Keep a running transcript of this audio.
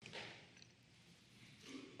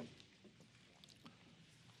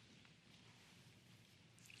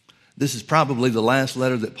This is probably the last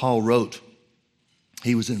letter that Paul wrote.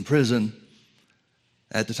 He was in prison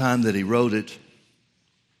at the time that he wrote it.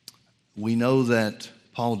 We know that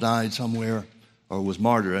Paul died somewhere, or was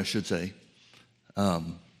martyred, I should say,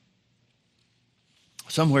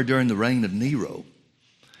 somewhere during the reign of Nero,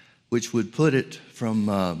 which would put it from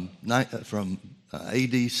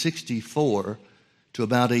AD 64 to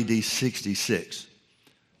about AD 66.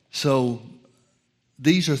 So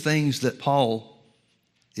these are things that Paul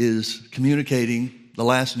is communicating, the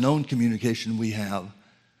last known communication we have.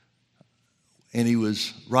 And he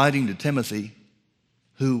was writing to Timothy,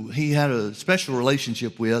 who he had a special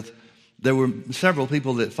relationship with. There were several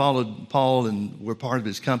people that followed Paul and were part of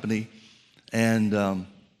his company, and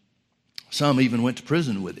some even went to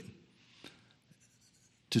prison with him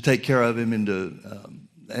to take care of him. And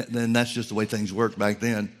that's just the way things worked back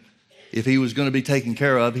then. If he was going to be taken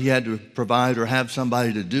care of, he had to provide or have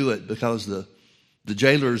somebody to do it, because the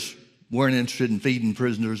jailers weren't interested in feeding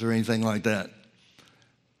prisoners or anything like that.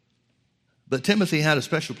 But Timothy had a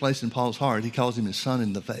special place in Paul's heart. He calls him his son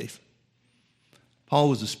in the faith. Paul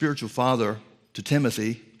was a spiritual father to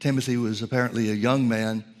Timothy. Timothy was apparently a young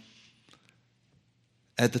man.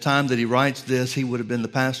 At the time that he writes this, he would have been the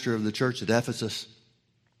pastor of the church at Ephesus.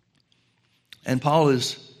 And Paul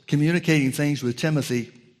is communicating things with Timothy,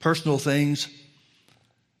 personal things,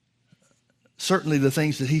 certainly the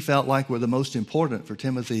things that he felt like were the most important for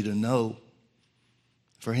Timothy to know,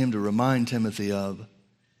 for him to remind Timothy of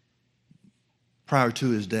prior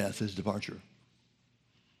to his death, his departure.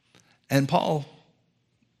 And Paul,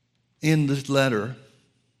 in this letter,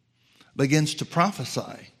 begins to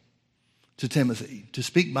prophesy to Timothy, to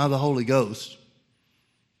speak by the Holy Ghost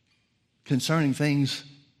concerning things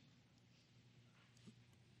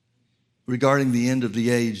regarding the end of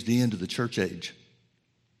the age, the end of the church age.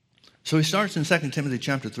 So he starts in 2 Timothy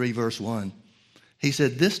chapter 3, verse 1. He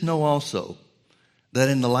said, "This know also, that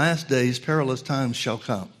in the last days perilous times shall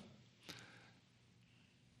come."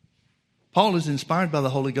 Paul is inspired by the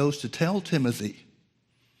Holy Ghost to tell Timothy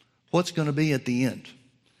what's going to be at the end.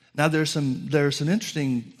 Now, there are some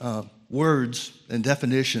interesting words and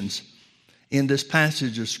definitions in this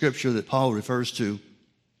passage of Scripture that Paul refers to.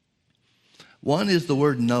 One is the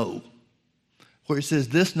word know, where it says,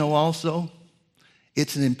 "This know also."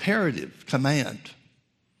 It's an imperative command.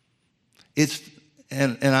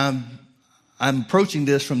 I'm approaching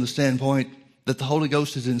this from the standpoint that the Holy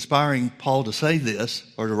Ghost is inspiring Paul to say this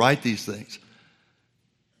or to write these things.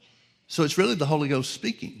 So it's really the Holy Ghost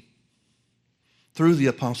speaking through the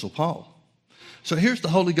Apostle Paul. So here's the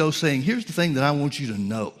Holy Ghost saying, here's the thing that I want you to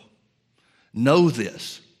know. Know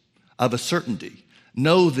this of a certainty.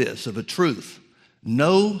 Know this of a truth.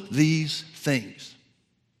 Know these things.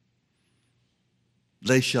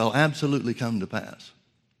 They shall absolutely come to pass.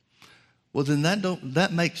 Well, then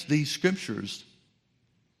that makes these scriptures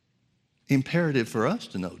imperative for us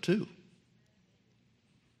to know too.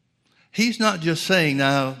 He's not just saying,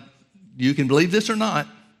 now, you can believe this or not.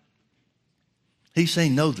 He's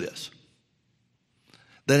saying, know this,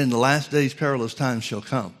 that in the last days perilous times shall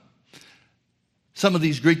come. Some of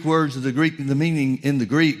these Greek words of the meaning in the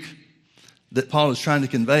Greek that Paul is trying to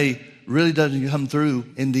convey really doesn't come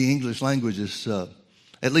through in the English language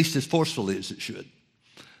at least as forcefully as it should.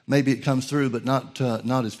 Maybe it comes through, but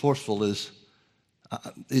not as forceful as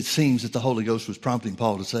it seems that the Holy Ghost was prompting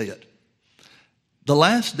Paul to say it. The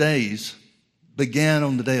last days began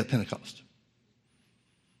on the day of Pentecost.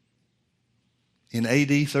 In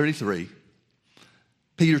AD 33,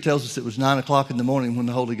 Peter tells us it was 9 o'clock in the morning when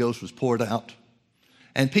the Holy Ghost was poured out.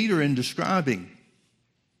 And Peter, in describing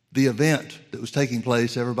the event that was taking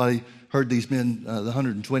place, everybody heard these men, the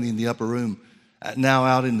 120 in the upper room, now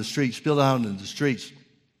out in the streets, spilled out into the streets,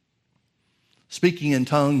 speaking in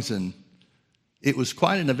tongues, and it was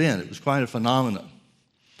quite an event. It was quite a phenomenon.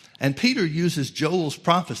 And Peter uses Joel's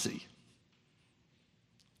prophecy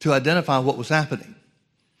to identify what was happening.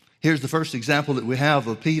 Here's the first example that we have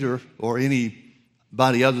of Peter, or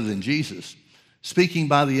anybody other than Jesus, speaking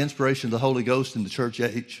by the inspiration of the Holy Ghost in the church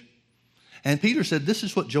age. And Peter said, this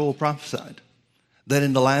is what Joel prophesied, that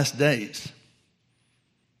in the last days,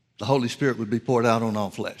 the Holy Spirit would be poured out on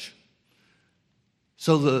all flesh.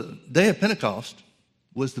 So the day of Pentecost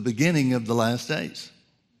was the beginning of the last days.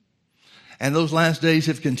 And those last days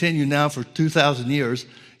have continued now for 2,000 years.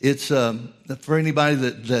 It's for anybody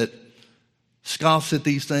that scoffs at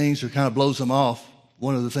these things or kind of blows them off,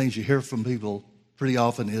 one of the things you hear from people pretty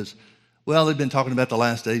often is, well, they've been talking about the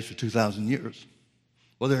last days for 2,000 years.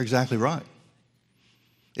 Well, they're exactly right.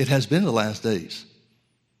 It has been the last days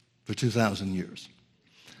for 2,000 years.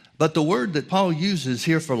 But the word that Paul uses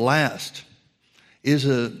here for last is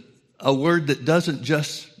a word that doesn't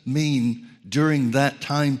just mean during that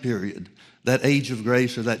time period, that age of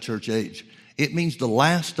grace or that church age? It means the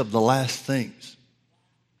last of the last things.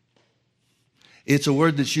 It's a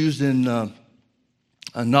word that's used in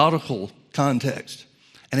a nautical context,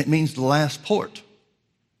 and it means the last port.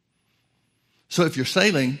 So if you're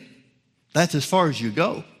sailing, that's as far as you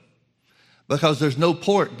go, because there's no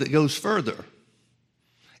port that goes further.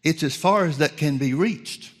 It's as far as that can be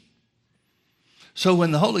reached. So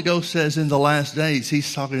when the Holy Ghost says in the last days,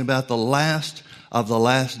 he's talking about the last of the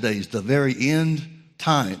last days, the very end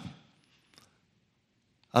time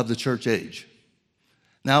of the church age.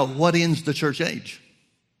 Now, what ends the church age?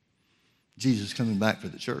 Jesus coming back for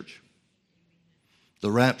the church.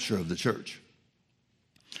 The rapture of the church.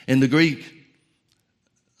 In the Greek,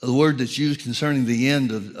 the word that's used concerning the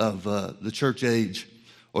end of the church age,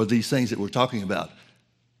 or these things that we're talking about,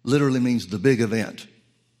 literally means the big event.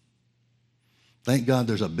 Thank God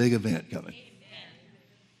there's a big event coming.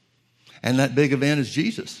 And that big event is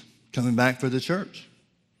Jesus coming back for the church,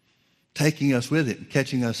 taking us with him,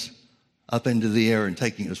 catching us up into the air and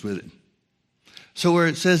taking us with him. So where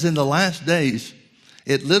it says in the last days,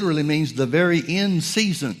 it literally means the very end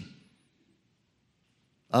season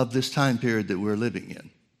of this time period that we're living in.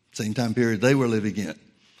 Same time period they were living in,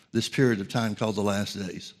 this period of time called the last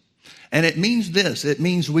days. And it means this, it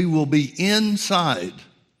means we will be inside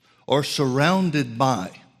or surrounded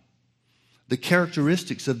by the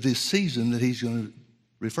characteristics of this season that he's going to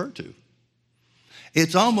refer to.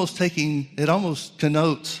 It almost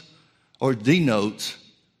connotes or denotes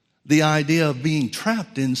the idea of being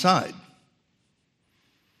trapped inside.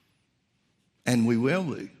 And we will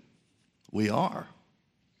be. We are.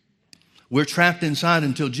 We're trapped inside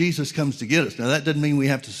until Jesus comes to get us. Now, that doesn't mean we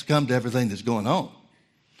have to succumb to everything that's going on.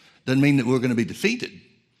 Doesn't mean that we're going to be defeated.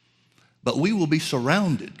 But we will be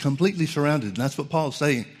surrounded, completely surrounded. And that's what Paul's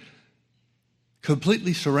saying.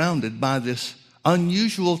 Completely surrounded by this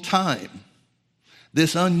unusual time,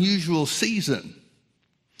 this unusual season.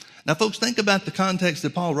 Now, folks, think about the context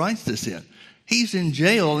that Paul writes this in. He's in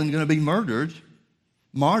jail and going to be martyred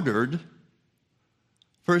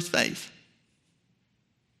for his faith.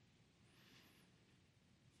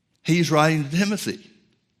 He's writing to Timothy,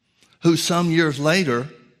 who some years later,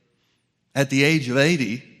 at the age of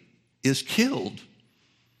 80, is killed,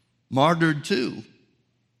 martyred too,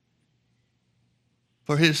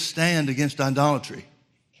 for his stand against idolatry.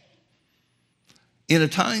 In a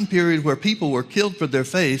time period where people were killed for their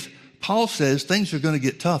faith, Paul says things are going to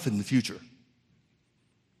get tough in the future.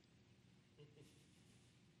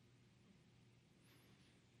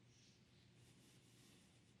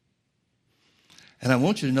 And I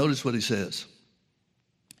want you to notice what he says.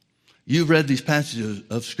 You've read these passages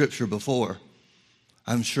of Scripture before,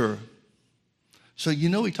 I'm sure. So you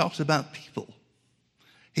know he talks about people.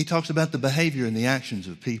 He talks about the behavior and the actions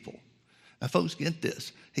of people. Now, folks, get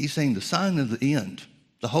this. He's saying the sign of the end.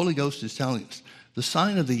 The Holy Ghost is telling us the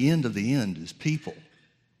sign of the end is people.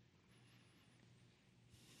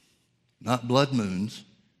 Not blood moons.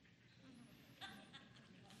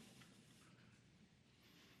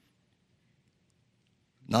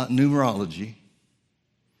 Not numerology.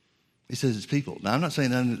 He says it's people. Now, I'm not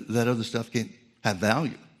saying that other stuff can't have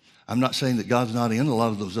value. I'm not saying that God's not in a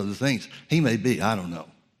lot of those other things. He may be, I don't know.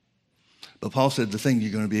 But Paul said the thing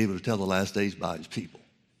you're going to be able to tell the last days by is people.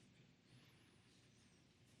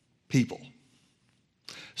 People.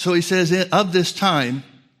 So he says, of this time,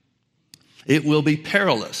 it will be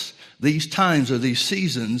perilous. These times or these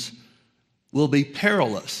seasons will be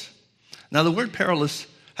perilous. Now, the word perilous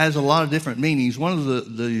has a lot of different meanings. One of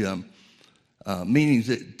the meanings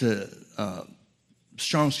that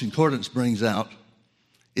Strong's Concordance brings out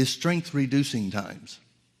is strength-reducing times.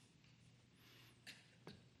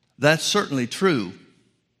 That's certainly true,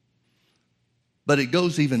 but it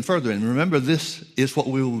goes even further. And remember, this is what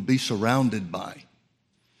we will be surrounded by.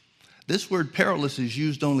 This word perilous is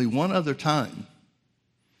used only one other time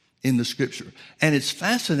in the Scripture. And it's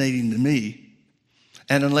fascinating to me,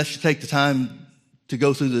 and unless you take the time to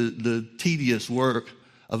go through the tedious work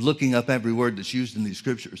of looking up every word that's used in these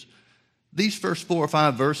Scriptures, these first 4 or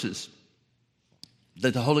 5 verses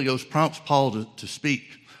that the Holy Ghost prompts Paul to speak,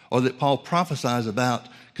 or that Paul prophesies about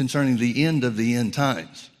concerning the end of the end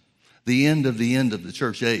times, the end of the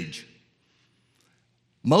church age.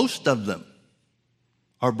 Most of them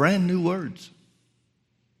are brand new words.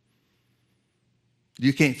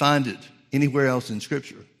 You can't find it anywhere else in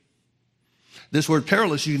Scripture. This word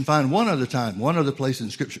perilous you can find one other time, one other place in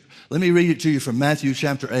Scripture. Let me read it to you from Matthew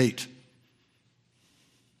chapter 8.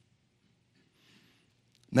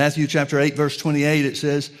 Matthew chapter 8, verse 28, it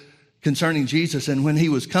says, concerning Jesus, and when he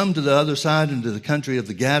was come to the other side into the country of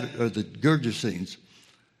the Gergesenes,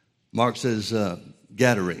 Mark says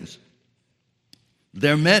Gadarenes.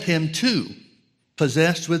 There met him 2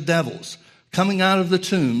 possessed with devils, coming out of the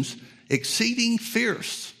tombs, exceeding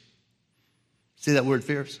fierce. See that word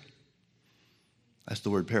fierce? That's the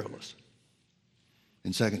word perilous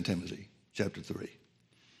in 2 Timothy chapter 3.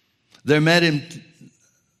 There met him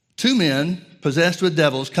 2 men possessed with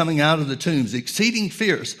devils coming out of the tombs, exceeding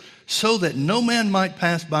fierce, so that no man might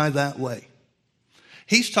pass by that way.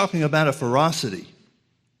 He's talking about a ferocity.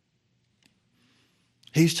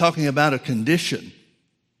 He's talking about a condition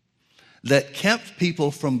that kept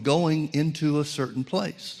people from going into a certain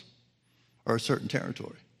place or a certain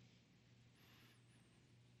territory.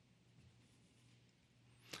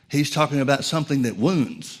 He's talking about something that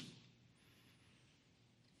wounds.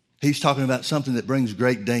 He's talking about something that brings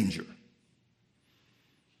great danger.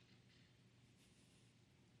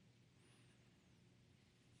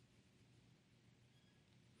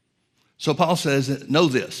 So Paul says, know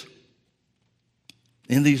this.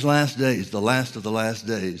 In these last days, the last of the last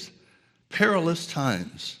days, perilous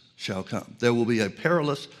times shall come. There will be a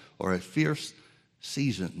perilous or a fierce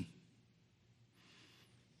season.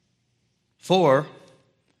 For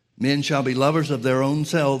men shall be lovers of their own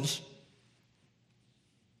selves,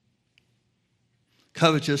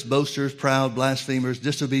 covetous, boasters, proud, blasphemers,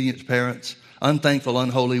 disobedient to parents, unthankful,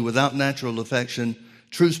 unholy, without natural affection,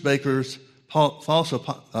 truce breakers, false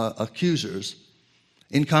accusers,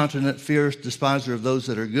 incontinent, fierce, despiser of those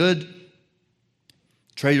that are good,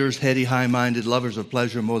 traitors, heady, high-minded, lovers of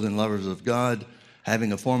pleasure more than lovers of God,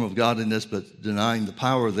 having a form of godliness but denying the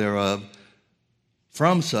power thereof.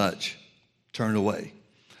 From such, turn away.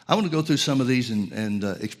 I want to go through some of these and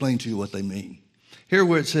explain to you what they mean. Here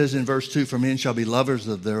where it says in verse 2, for men shall be lovers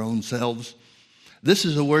of their own selves. This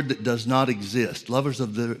is a word that does not exist. Lovers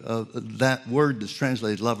of that word that's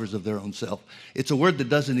translated lovers of their own self. It's a word that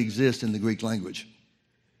doesn't exist in the Greek language.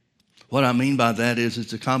 What I mean by that is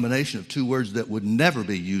it's a combination of 2 words that would never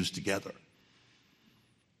be used together.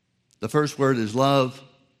 The first word is love.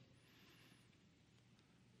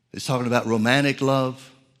 It's talking about romantic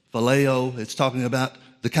love, phileo. It's talking about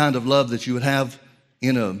the kind of love that you would have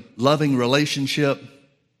in a loving relationship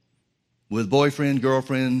with boyfriend,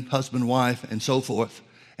 girlfriend, husband, wife, and so forth.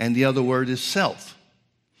 And the other word is self.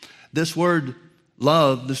 This word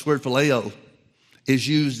love, this word phileo, is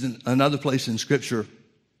used in another place in Scripture.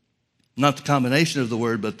 Not the combination of the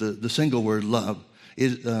word, but the single word love.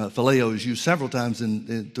 Phileo is used several times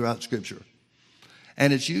throughout Scripture.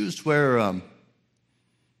 And it's used where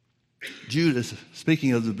Judas,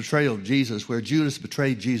 speaking of the betrayal of Jesus, where Judas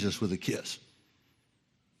betrayed Jesus with a kiss.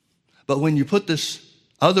 But when you put this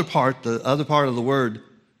other part, the other part of the word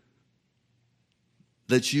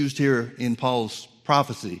that's used here in Paul's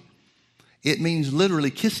prophecy, it means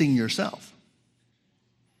literally kissing yourself.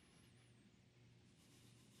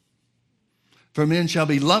 For men shall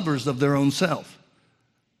be lovers of their own self.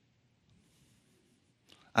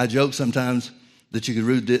 I joke sometimes that you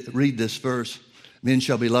could read this verse, men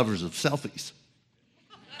shall be lovers of selfies.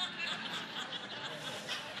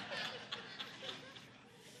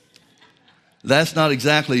 That's not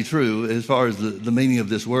exactly true as far as the meaning of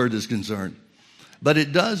this word is concerned. But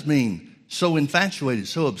it does mean so infatuated,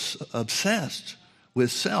 so obsessed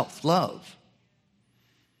with self-love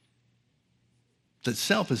that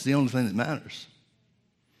self is the only thing that matters.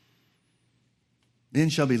 Men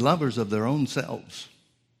shall be lovers of their own selves.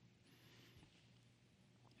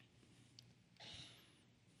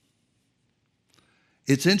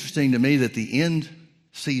 It's interesting to me that the end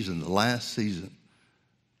season, the last season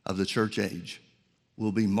of the church age,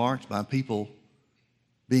 will be marked by people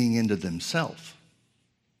being into themselves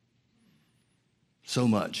so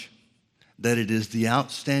much that it is the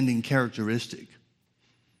outstanding characteristic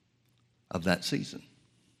of that season.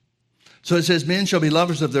 So it says, men shall be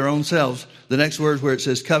lovers of their own selves. The next word where it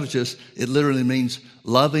says covetous, it literally means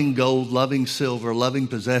loving gold, loving silver, loving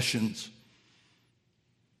possessions,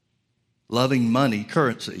 loving money,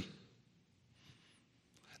 currency.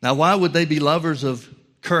 Now, why would they be lovers of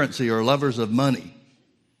currency or lovers of money?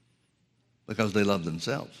 Because they love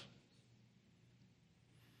themselves.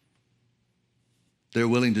 They're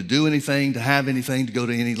willing to do anything, to have anything, to go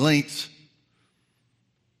to any lengths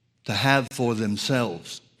to have for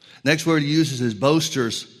themselves. Next word he uses is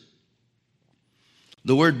boasters.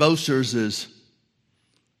 The word boasters is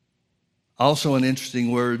also an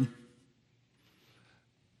interesting word.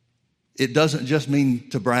 It doesn't just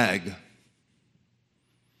mean to brag.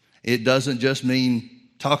 It doesn't just mean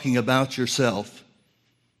talking about yourself.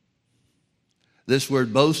 This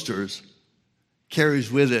word boasters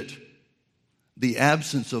carries with it the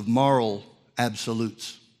absence of moral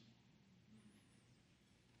absolutes.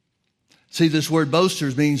 See, this word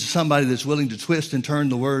boasters means somebody that's willing to twist and turn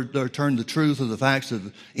the word or turn the truth or the facts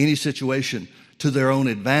of any situation to their own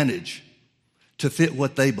advantage to fit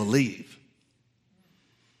what they believe.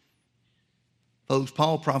 Folks,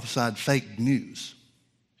 Paul prophesied fake news.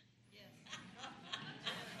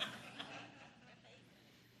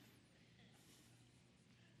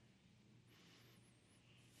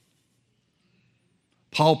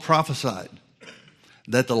 Paul prophesied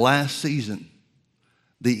that the last season,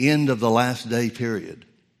 the end of the last day period,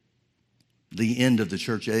 the end of the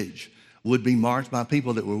church age, would be marked by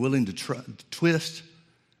people that were willing to twist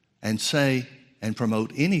and say and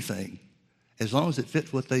promote anything as long as it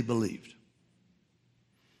fits what they believed.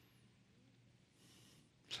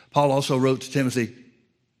 Paul also wrote to Timothy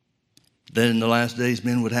that in the last days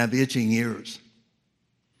men would have itching ears.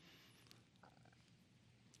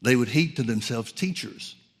 They would heap to themselves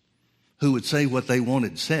teachers who would say what they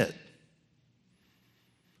wanted said,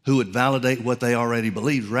 who would validate what they already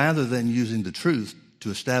believed rather than using the truth to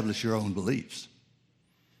establish your own beliefs.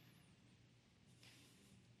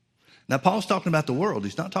 Now, Paul's talking about the world.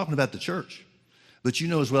 He's not talking about the church. But you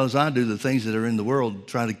know as well as I do, the things that are in the world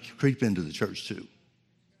try to creep into the church too.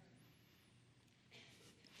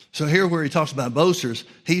 So here where he talks about boasters,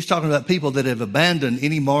 he's talking about people that have abandoned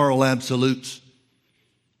any moral absolutes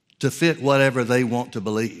to fit whatever they want to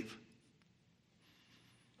believe.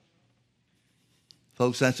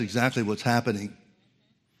 Folks, that's exactly what's happening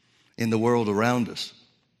in the world around us.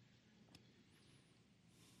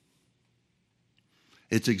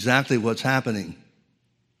 It's exactly what's happening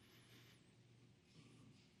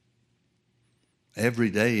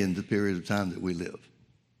every day in the period of time that we live.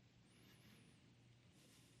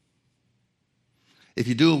 If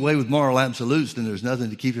you do away with moral absolutes, then there's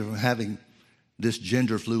nothing to keep you from having this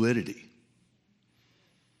gender fluidity,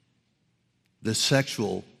 this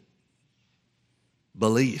sexual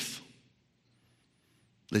belief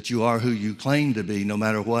that you are who you claim to be no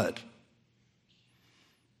matter what,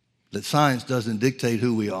 that science doesn't dictate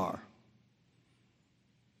who we are,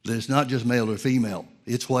 that it's not just male or female,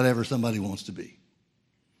 it's whatever somebody wants to be.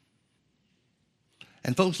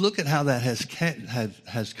 And folks, look at how that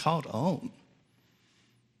has caught on.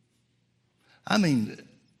 I mean,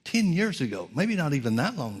 10 years ago, maybe not even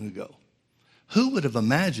that long ago, who would have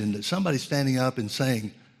imagined that somebody standing up and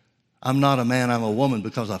saying, I'm not a man, I'm a woman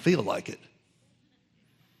because I feel like it,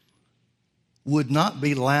 would not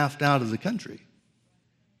be laughed out of the country?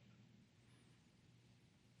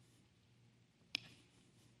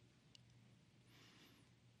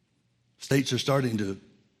 States are starting to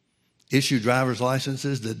issue driver's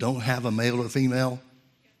licenses that don't have a male or female,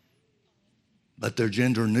 but they're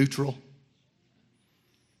gender neutral.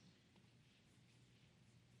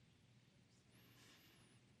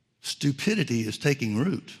 Stupidity is taking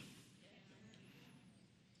root.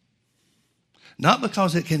 Not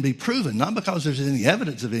because it can be proven, not because there's any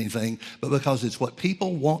evidence of anything, but because it's what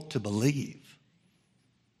people want to believe.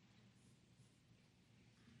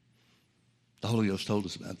 The Holy Ghost told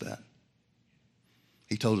us about that.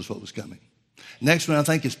 He told us what was coming. Next one I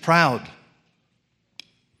think is proud.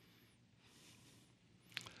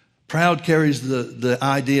 Proud carries the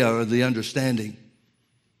idea or the understanding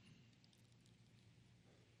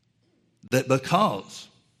that because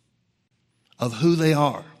of who they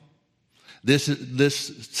are, this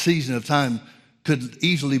season of time could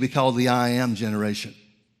easily be called the I am generation,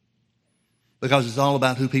 because it's all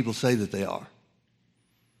about who people say that they are.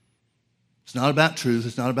 It's not about truth.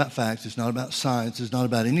 It's not about facts. It's not about science. It's not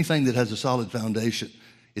about anything that has a solid foundation.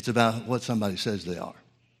 It's about what somebody says they are.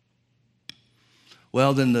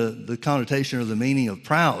 Well, then the connotation or the meaning of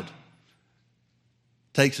proud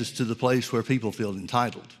takes us to the place where people feel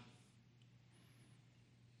entitled.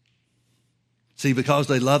 See, because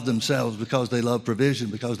they love themselves, because they love provision,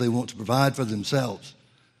 because they want to provide for themselves,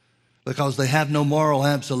 because they have no moral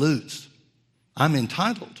absolutes, I'm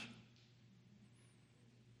entitled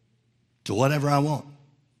to whatever I want.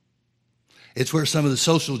 It's where some of the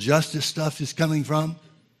social justice stuff is coming from.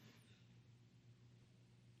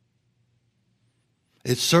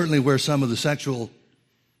 It's certainly where some of the sexual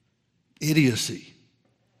idiocy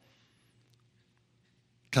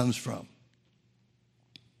comes from.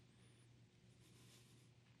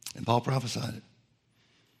 And Paul prophesied it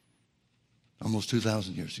almost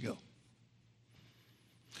 2,000 years ago.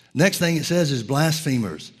 Next thing it says is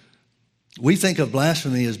blasphemers. We think of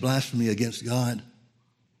blasphemy as blasphemy against God.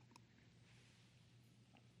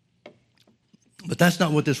 But that's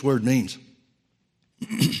not what this word means.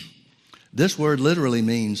 This word literally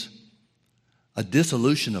means a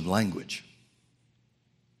dissolution of language.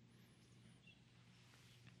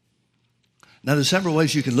 Now, there's several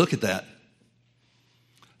ways you can look at that.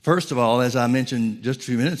 First of all, as I mentioned just a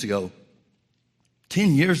few minutes ago,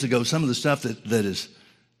 10 years ago, some of the stuff that is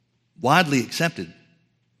widely accepted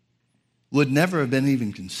would never have been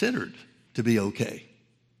even considered to be okay.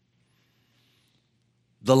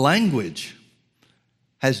 The language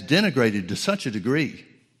has denigrated to such a degree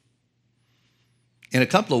in a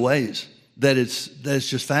couple of ways that it's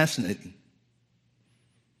just fascinating.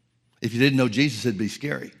 If you didn't know Jesus, it'd be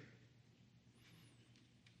scary.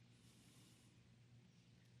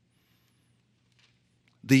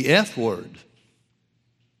 The F word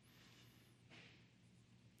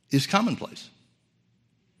is commonplace.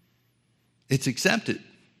 It's accepted.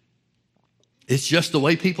 It's just the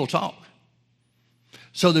way people talk.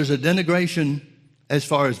 So there's a denigration as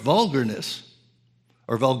far as vulgarness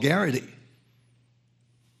or vulgarity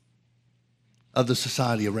of the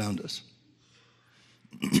society around us.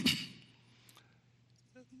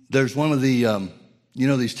 There's one of the,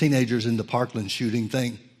 these teenagers in the Parkland shooting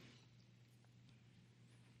thing,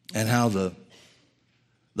 and how the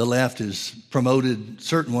left has promoted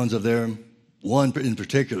certain ones of them, one in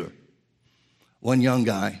particular, one young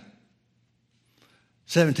guy,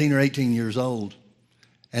 17 or 18 years old,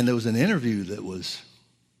 and there was an interview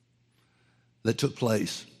that took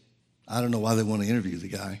place. I don't know why they want to interview the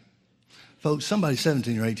guy. Folks, somebody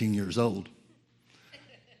 17 or 18 years old,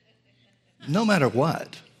 no matter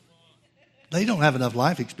what, they don't have enough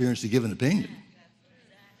life experience to give an opinion.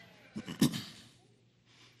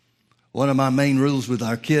 One of my main rules with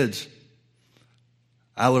our kids,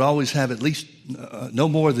 I would always have at least no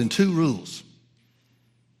more than 2 rules.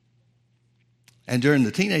 And during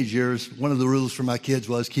the teenage years, one of the rules for my kids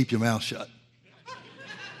was keep your mouth shut.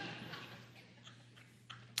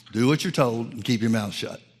 Do what you're told and keep your mouth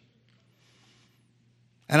shut.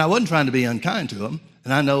 And I wasn't trying to be unkind to them.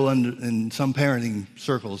 And I know in some parenting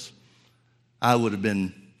circles, I would have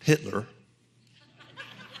been Hitler,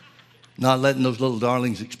 not letting those little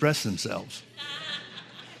darlings express themselves.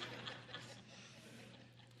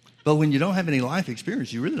 But when you don't have any life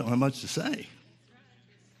experience, you really don't have much to say.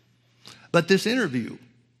 But this interview,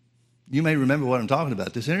 you may remember what I'm talking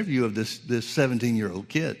about. This interview of this 17-year-old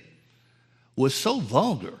kid was so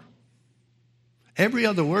vulgar. Every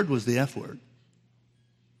other word was the F word.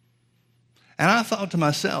 And I thought to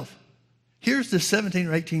myself, here's this 17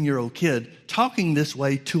 or 18-year-old kid talking this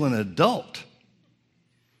way to an adult.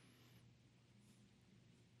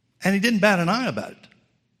 And he didn't bat an eye about it.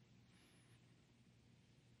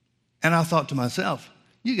 And I thought to myself,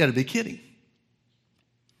 you got to be kidding.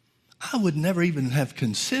 I would never even have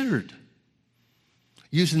considered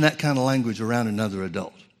using that kind of language around another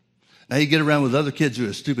adult. Now you get around with other kids who are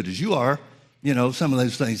as stupid as you are, some of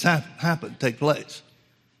those things take place.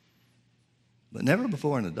 But never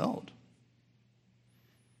before an adult.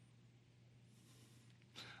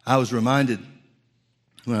 I was reminded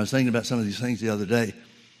when I was thinking about some of these things the other day.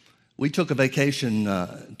 We took a vacation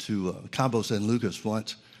to Cabo San Lucas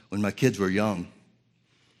once when my kids were young.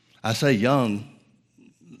 I say young,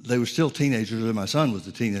 they were still teenagers, or my son was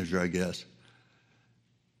a teenager, I guess.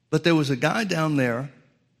 But there was a guy down there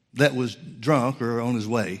that was drunk or on his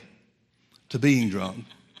way to being drunk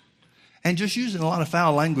and just using a lot of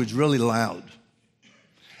foul language really loud.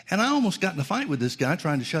 And I almost got in a fight with this guy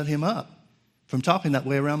trying to shut him up from talking that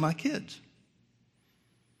way around my kids.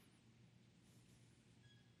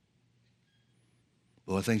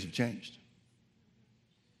 Boy, things have changed.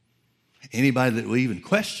 Anybody that will even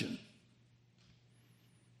question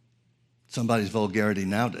somebody's vulgarity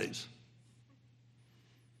nowadays,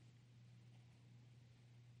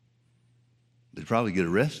 they'd probably get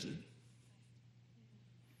arrested.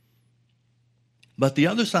 But the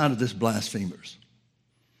other side of this blasphemers,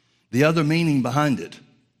 the other meaning behind it,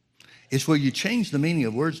 is where you change the meaning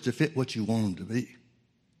of words to fit what you want them to be.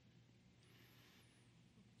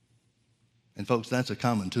 And folks, that's a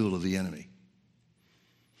common tool of the enemy.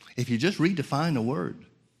 If you just redefine a word,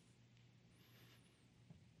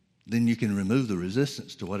 then you can remove the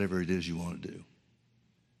resistance to whatever it is you want to do.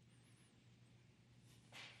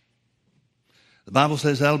 The Bible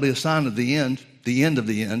says that'll be a sign of the end of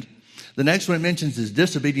the end. The next one it mentions is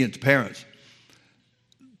disobedient to parents.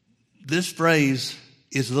 This phrase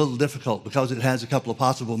is a little difficult because it has a couple of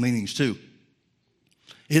possible meanings too.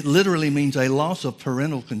 It literally means a loss of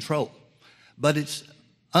parental control, but it's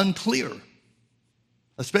unclear,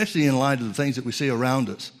 especially in light of the things that we see around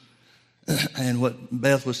us. And what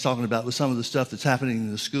Beth was talking about with some of the stuff that's happening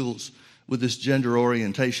in the schools with this gender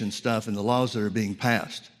orientation stuff and the laws that are being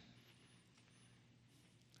passed.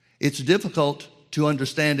 It's difficult to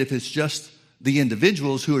understand if it's just the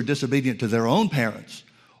individuals who are disobedient to their own parents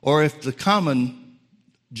or if the common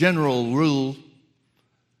general rule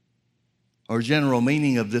or general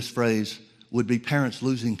meaning of this phrase would be parents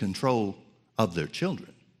losing control of their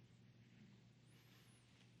children.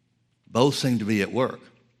 Both seem to be at work.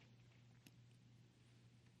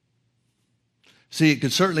 See, it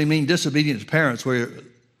could certainly mean disobedience to parents where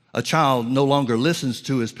a child no longer listens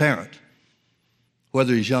to his parent,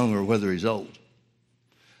 whether he's young or whether he's old.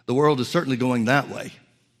 The world is certainly going that way.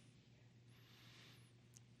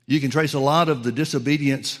 You can trace a lot of the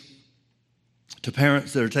disobedience to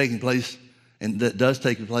parents that are taking place and that does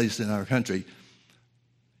take place in our country.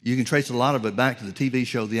 You can trace a lot of it back to the TV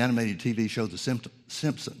show, the animated TV show, The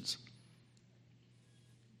Simpsons.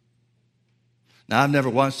 Now, I've never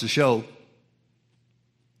watched the show,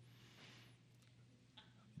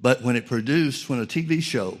 but when a TV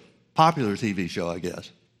show, popular TV show, I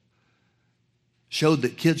guess, showed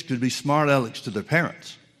that kids could be smart alecks to their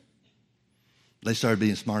parents, they started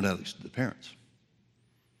being smart alecks to their parents.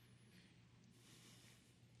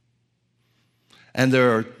 And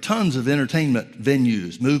there are tons of entertainment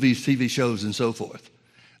venues, movies, TV shows, and so forth,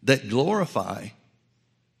 that glorify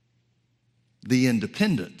the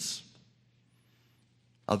independence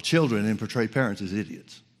of children and portray parents as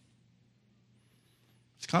idiots.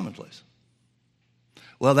 It's commonplace.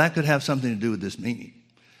 Well, that could have something to do with this meaning.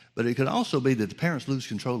 But it could also be that the parents lose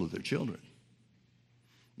control of their children,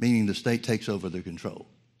 meaning the state takes over their control.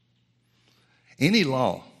 Any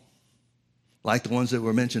law, like the ones that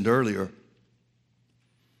were mentioned earlier,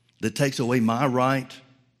 that takes away my right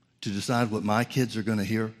to decide what my kids are going to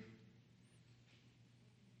hear,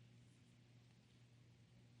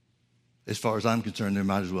 as far as I'm concerned, there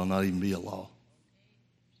might as well not even be a law.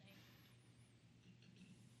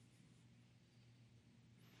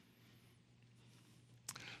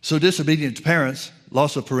 So disobedience to parents,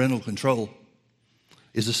 loss of parental control,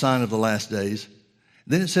 is a sign of the last days.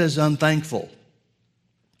 Then it says unthankful.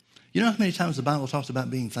 You know how many times the Bible talks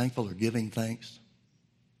about being thankful or giving thanks?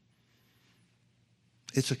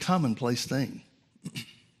 It's a commonplace thing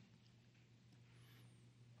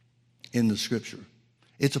in the Scripture.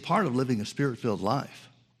 It's a part of living a Spirit-filled life.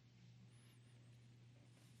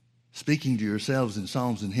 Speaking to yourselves in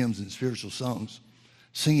psalms and hymns and spiritual songs,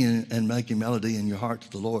 singing and making melody in your heart to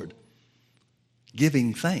the Lord,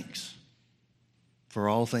 giving thanks for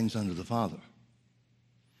all things unto the Father.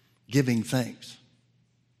 Giving thanks.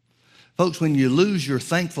 Folks, when you lose your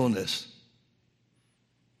thankfulness,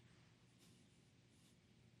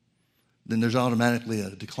 then there's automatically a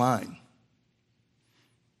decline.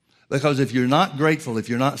 Because if you're not grateful, if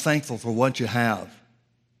you're not thankful for what you have,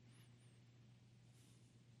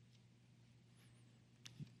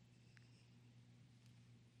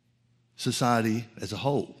 society as a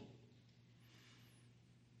whole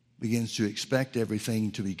begins to expect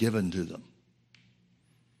everything to be given to them.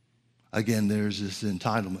 Again, there's this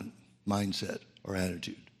entitlement mindset or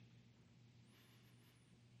attitude.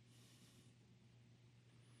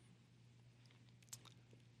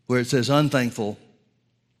 Where it says unthankful,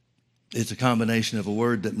 it's a combination of a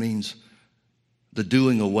word that means the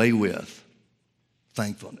doing away with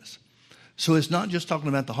thankfulness. So it's not just talking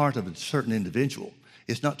about the heart of a certain individual.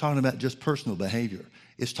 It's not talking about just personal behavior.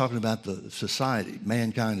 It's talking about the society,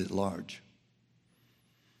 mankind at large,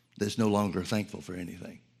 that's no longer thankful for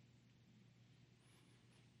anything.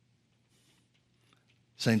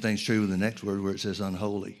 Same thing's true with the next word where it says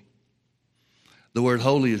unholy. The word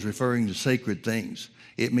holy is referring to sacred things.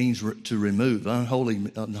 It means to remove.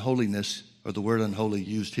 Unholiness, or the word unholy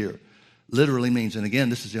used here, literally means, and again,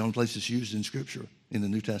 this is the only place it's used in Scripture, in the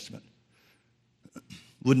New Testament.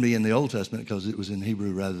 Wouldn't be in the Old Testament because it was in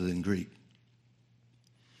Hebrew rather than Greek.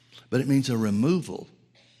 But it means a removal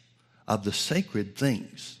of the sacred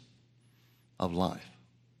things of life.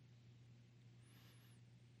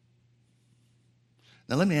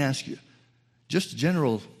 Now let me ask you, just a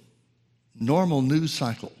general, normal news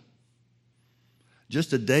cycle,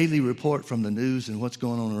 just a daily report from the news and what's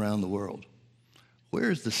going on around the world. Where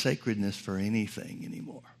is the sacredness for anything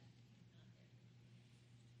anymore?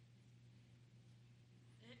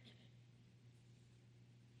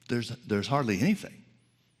 There's hardly anything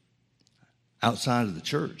outside of the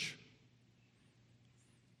church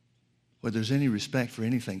where there's any respect for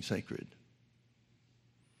anything sacred.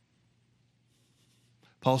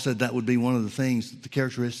 Paul said that would be one of the things, the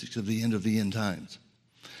characteristics of the end times.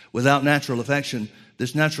 Without natural affection,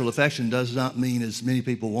 this natural affection does not mean, as many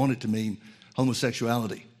people want it to mean,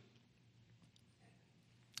 homosexuality.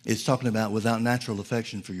 It's talking about without natural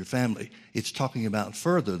affection for your family. It's talking about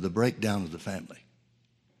further the breakdown of the family.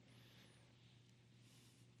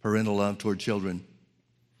 Parental love toward children,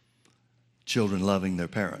 children loving their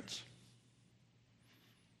parents.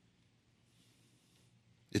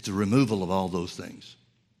 It's a removal of all those things.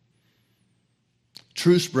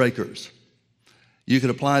 Truce breakers. You could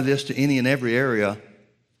apply this to any and every area.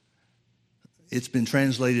 It's been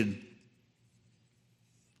translated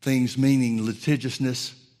things meaning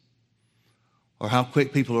litigiousness, or how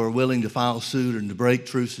quick people are willing to file suit and to break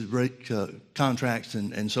truces, break contracts,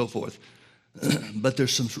 and so forth. But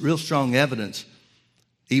there's some real strong evidence,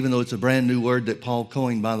 even though it's a brand new word that Paul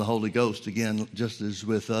coined by the Holy Ghost, again, just as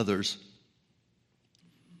with others.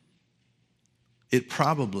 It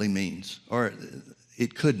probably means, or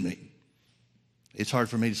it could mean. It's hard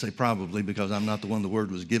for me to say probably because I'm not the one the word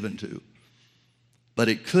was given to. But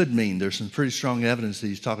it could mean there's some pretty strong evidence that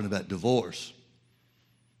he's talking about divorce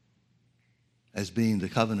as being the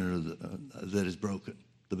covenant that is broken,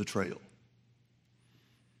 the betrayal.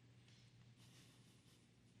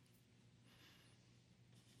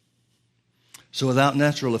 So without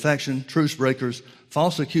natural affection, truce breakers,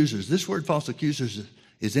 false accusers. This word false accusers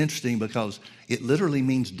is interesting because it literally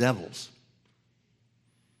means devils.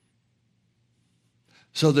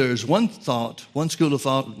 So there's one school of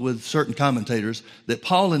thought with certain commentators, that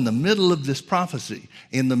Paul, in the middle of this prophecy,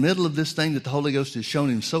 in the middle of this thing that the Holy Ghost has shown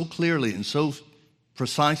him so clearly and so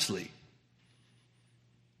precisely,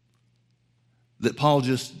 that Paul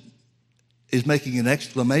just is making an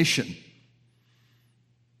exclamation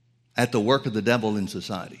at the work of the devil in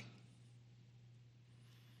society.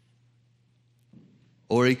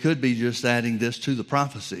 Or he could be just adding this to the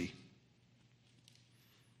prophecy.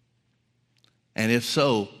 And if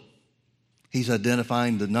so, he's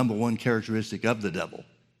identifying the number one characteristic of the devil,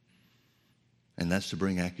 and that's to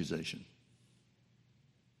bring accusation.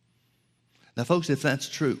 Now, folks, if that's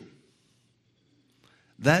true,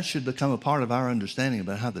 that should become a part of our understanding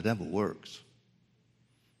about how the devil works.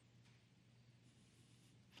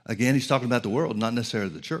 Again, he's talking about the world, not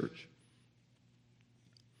necessarily the church.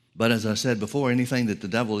 But as I said before, anything that the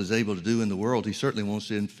devil is able to do in the world, he certainly wants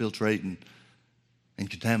to infiltrate and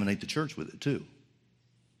contaminate the church with it too.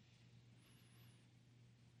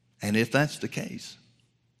 And if that's the case,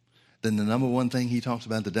 then the number one thing he talks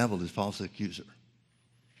about the devil is false accuser.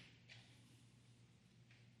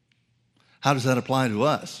 How does that apply to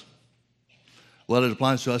us? Well, it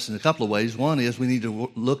applies to us in a couple of ways. One is we need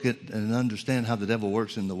to look at and understand how the devil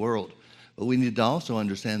works in the world. But we need to also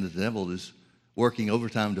understand that the devil is working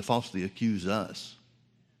overtime to falsely accuse us.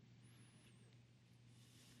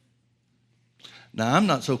 Now, I'm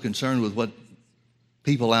not so concerned with what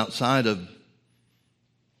people outside of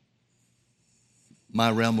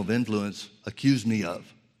my realm of influence accuse me of.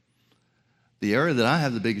 The area that I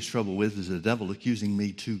have the biggest trouble with is the devil accusing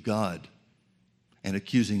me to God and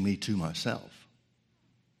accusing me to myself.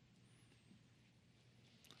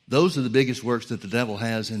 Those are the biggest works that the devil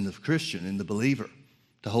has in the Christian, in the believer,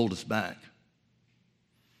 to hold us back,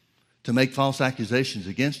 to make false accusations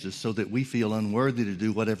against us so that we feel unworthy to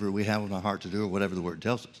do whatever we have in our heart to do or whatever the Word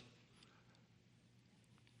tells us.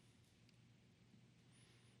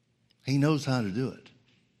 He knows how to do it.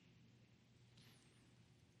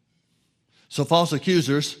 So false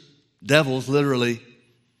accusers, devils literally,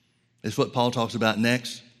 is what Paul talks about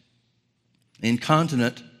next.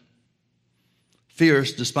 Incontinent,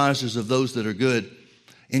 fierce, despisers of those that are good.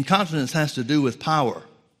 Incontinence has to do with power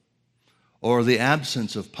or the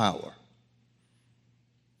absence of power.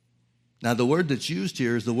 Now, the word that's used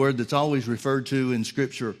here is the word that's always referred to in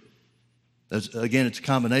Scripture. Again, it's a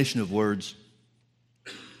combination of words.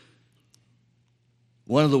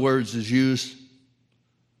 One of the words is used,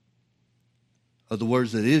 or the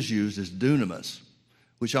words that is used is dunamis,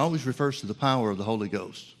 which always refers to the power of the Holy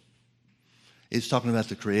Ghost. It's talking about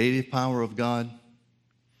the creative power of God.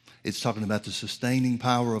 It's talking about the sustaining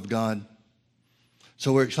power of God.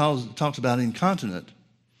 So where it talks about incontinent,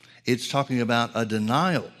 it's talking about a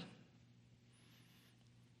denial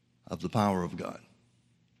of the power of God.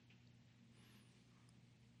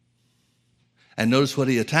 And notice what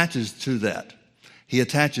he attaches to that. He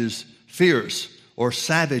attaches fierce or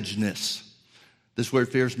savageness. This word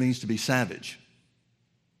fierce means to be savage.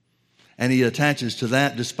 And he attaches to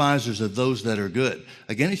that despisers of those that are good.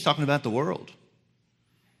 Again, he's talking about the world.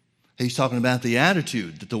 He's talking about the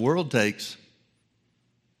attitude that the world takes,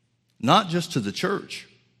 not just to the church.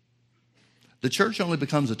 The church only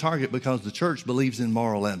becomes a target because the church believes in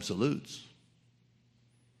moral absolutes.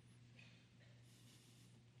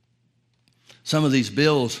 Some of these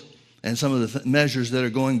bills and some of the measures that are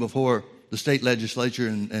going before the state legislature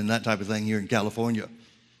and that type of thing here in California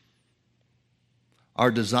are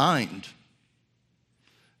designed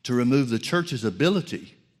to remove the church's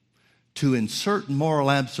ability to insert moral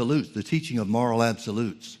absolutes, the teaching of moral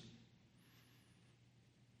absolutes.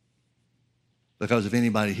 Because if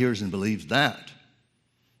anybody hears and believes that,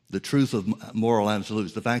 the truth of moral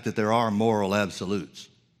absolutes, the fact that there are moral absolutes,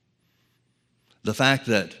 the fact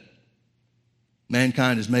that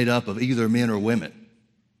mankind is made up of either men or women,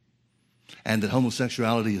 and that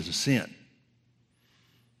homosexuality is a sin.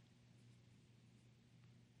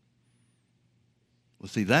 Well,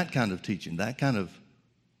 see, that kind of teaching, that kind of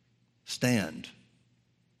stand,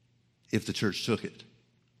 if the church took it,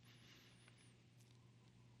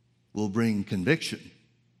 will bring conviction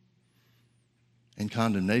and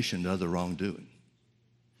condemnation to other wrongdoing.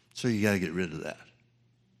 So you got to get rid of that.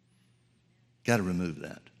 Got to remove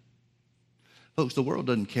that. Folks, the world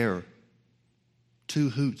doesn't care two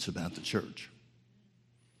hoots about the church.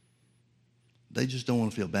 They just don't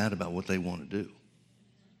want to feel bad about what they want to do.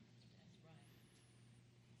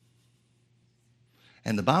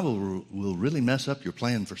 And the Bible will really mess up your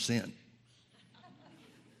plan for sin.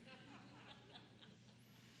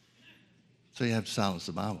 So you have to silence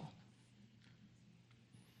the Bible.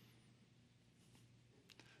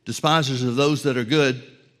 Despisers of those that are good.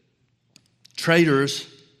 Traitors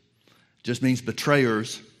just means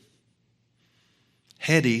betrayers.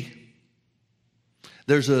 Heady.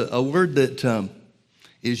 There's a word that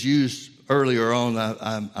is used earlier on.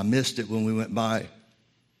 I missed it when we went by.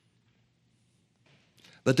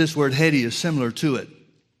 But this word heady is similar to it.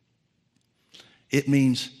 It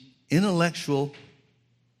means intellectual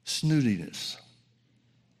snootiness.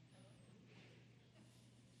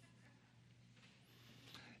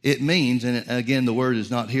 It means, and again, the word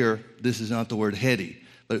is not here. This is not the word heady,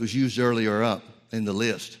 but it was used earlier up in the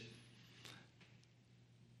list.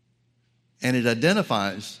 And it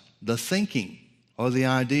identifies the thinking or the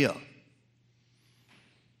idea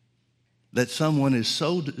that someone is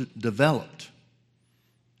so developed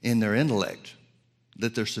in their intellect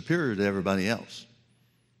that they're superior to everybody else.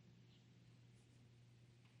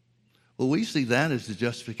 Well, we see that as the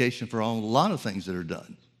justification for a lot of things that are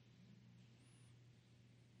done.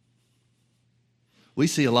 We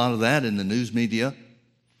see a lot of that in the news media.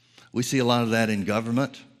 We see a lot of that in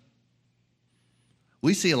government.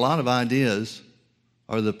 We see a lot of ideas,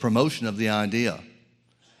 or the promotion of the idea,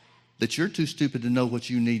 that you're too stupid to know what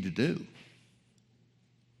you need to do.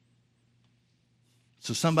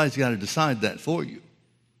 So somebody's got to decide that for you.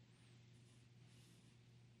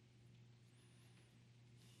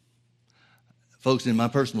 Folks, in my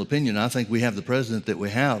personal opinion, I think we have the president that we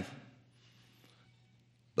have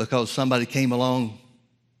because somebody came along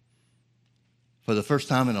for the first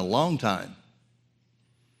time in a long time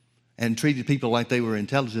and treated people like they were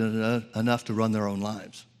intelligent enough to run their own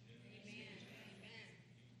lives.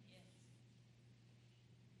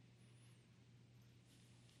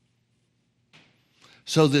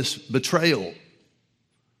 So this betrayal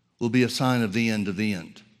will be a sign of the end of the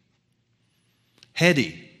end.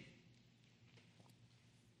 Heady.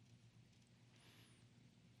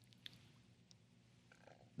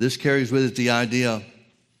 This carries with it the idea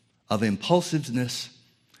of impulsiveness,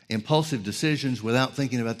 impulsive decisions without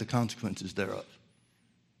thinking about the consequences thereof.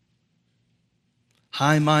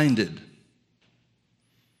 High-minded.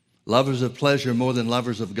 Lovers of pleasure more than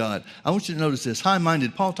lovers of God. I want you to notice this.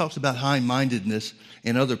 High-minded. Paul talks about high-mindedness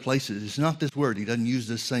in other places. It's not this word. He doesn't use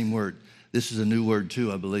this same word. This is a new word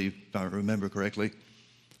too, I believe, if I remember correctly.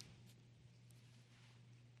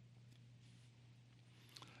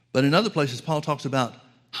 But in other places, Paul talks about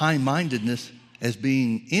high-mindedness as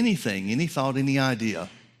being anything, any thought, any idea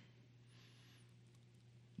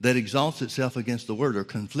that exalts itself against the Word or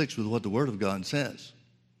conflicts with what the Word of God says.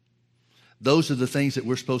 Those are the things that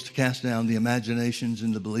we're supposed to cast down, the imaginations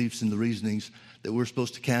and the beliefs and the reasonings that we're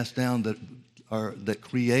supposed to cast down that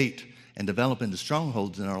create and develop into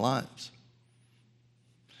strongholds in our lives.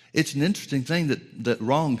 It's an interesting thing that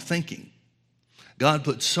wrong thinking. God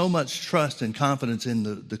put so much trust and confidence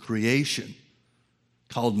in the creation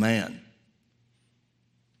called man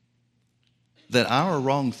that our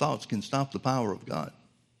wrong thoughts can stop the power of God.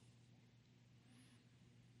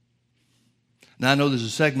 Now, I know there's a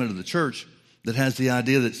segment of the church that has the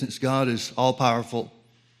idea that since God is all-powerful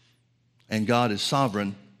and God is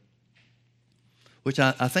sovereign, which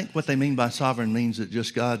I think what they mean by sovereign means that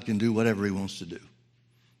just God can do whatever he wants to do,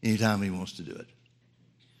 anytime he wants to do it.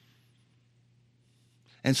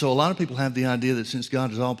 And so a lot of people have the idea that since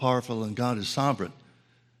God is all-powerful and God is sovereign,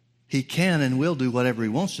 he can and will do whatever he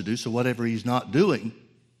wants to do, so whatever he's not doing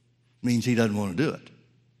means he doesn't want to do it.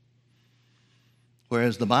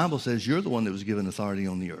 Whereas the Bible says you're the one that was given authority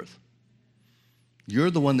on the earth. You're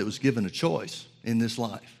the one that was given a choice in this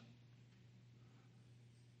life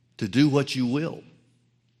to do what you will.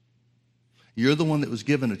 You're the one that was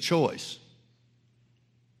given a choice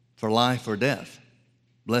for life or death,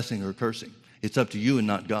 blessing or cursing. It's up to you and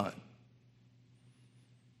not God.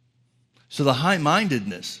 So the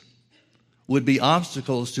high-mindedness would be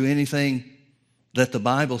obstacles to anything that the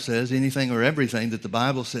Bible says, anything or everything that the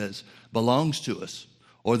Bible says belongs to us,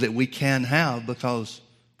 or that we can have because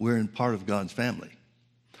we're in part of God's family,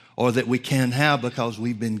 or that we can have because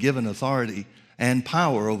we've been given authority and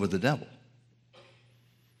power over the devil.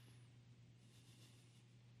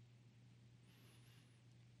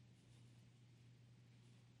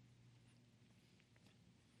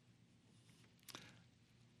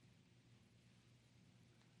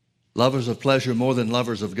 Lovers of pleasure more than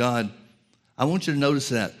lovers of God. I want you to notice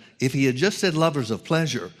that. If he had just said lovers of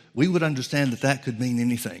pleasure, we would understand that that could mean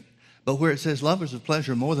anything. But where it says lovers of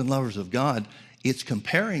pleasure more than lovers of God, it's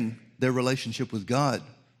comparing their relationship with God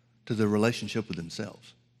to their relationship with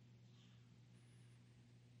themselves.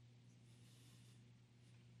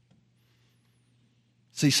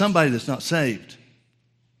 See, somebody that's not saved,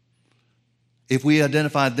 if we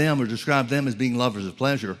identified them or described them as being lovers of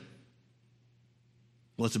pleasure,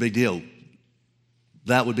 what's the big deal?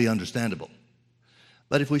 That would be understandable.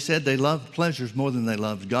 But if we said they loved pleasures more than they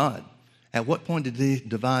loved God, at what point did they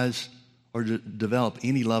devise or develop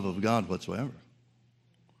any love of God whatsoever?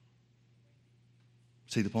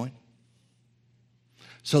 See the point?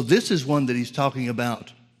 So this is one that he's talking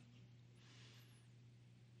about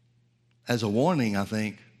as a warning, I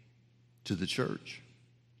think, to the church.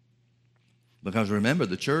 Because remember,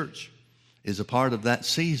 the church is a part of that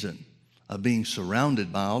season of being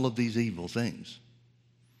surrounded by all of these evil things,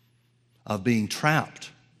 of being trapped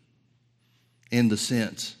in the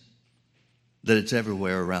sense that it's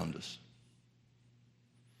everywhere around us.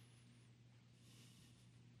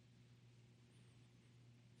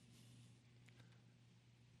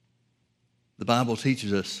 The Bible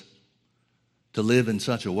teaches us to live in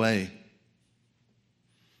such a way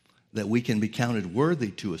that we can be counted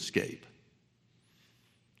worthy to escape.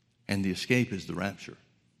 And the escape is the rapture.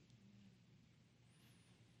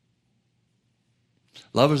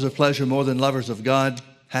 Lovers of pleasure more than lovers of God,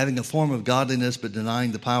 having a form of godliness but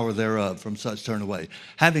denying the power thereof, from such turn away.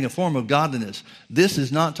 Having a form of godliness, this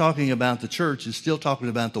is not talking about the church, it's still talking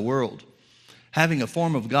about the world. Having a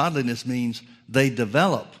form of godliness means they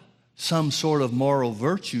develop some sort of moral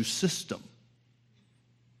virtue system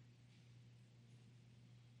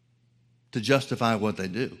to justify what they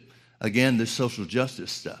do. Again, this social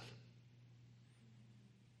justice stuff.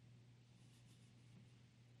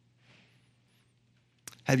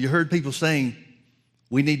 Have you heard people saying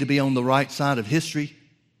we need to be on the right side of history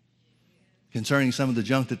concerning some of the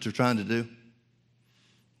junk that they're trying to do?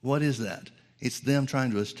 What is that? It's them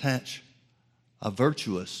trying to attach a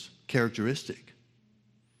virtuous characteristic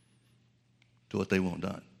to what they want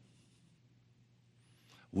done.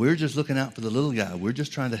 We're just looking out for the little guy. We're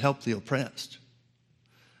just trying to help the oppressed.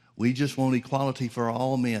 We just want equality for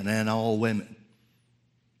all men and all women.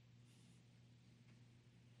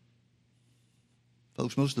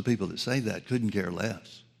 Folks, most of the people that say that couldn't care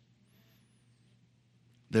less.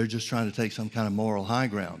 They're just trying to take some kind of moral high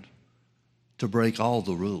ground to break all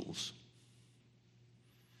the rules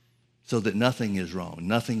so that nothing is wrong,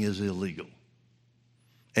 nothing is illegal.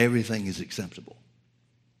 Everything is acceptable.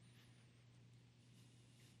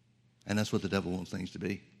 And that's what the devil wants things to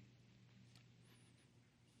be.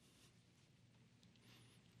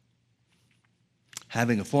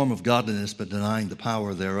 Having a form of godliness but denying the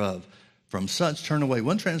power thereof. From such turn away.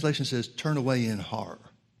 One translation says turn away in horror.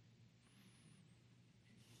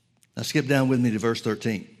 Now skip down with me to verse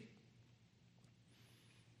 13.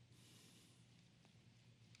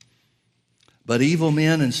 But evil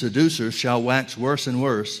men and seducers shall wax worse and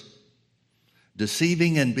worse,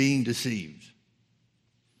 deceiving and being deceived.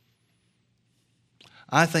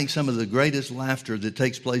 I think some of the greatest laughter that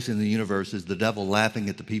takes place in the universe is the devil laughing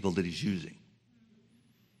at the people that he's using.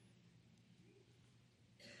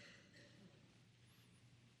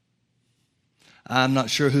 I'm not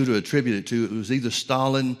sure who to attribute it to. It was either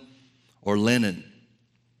Stalin or Lenin,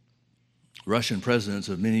 Russian presidents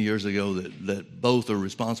of many years ago that both are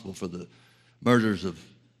responsible for the murders of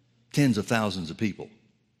tens of thousands of people.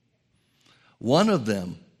 One of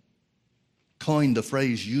them coined the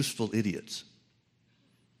phrase useful idiots,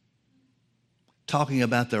 talking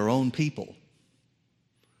about their own people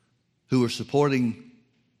who were supporting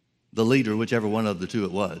the leader, whichever one of the two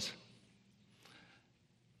it was.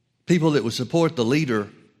 People that would support the leader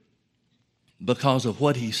because of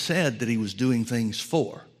what he said that he was doing things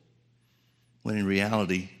for, when in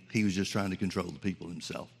reality, he was just trying to control the people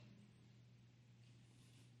himself.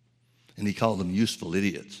 And he called them useful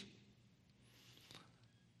idiots.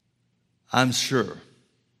 I'm sure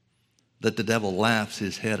that the devil laughs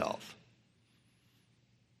his head off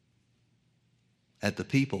at the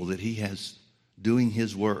people that he has doing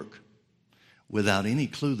his work without any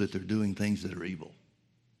clue that they're doing things that are evil.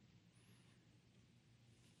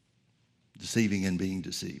 Deceiving and being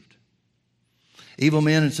deceived. Evil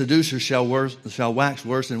men and seducers shall wax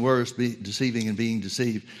worse and worse, be deceiving and being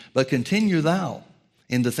deceived. But continue thou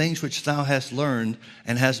in the things which thou hast learned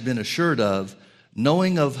and hast been assured of,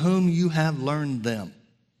 knowing of whom you have learned them.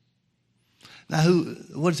 Now,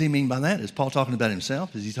 what does he mean by that? Is Paul talking about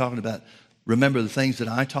himself? Is he talking about, remember the things that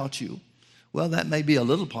I taught you? Well, that may be a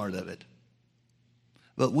little part of it.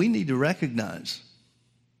 But we need to recognize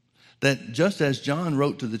that just as John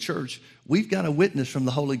wrote to the church, we've got a witness from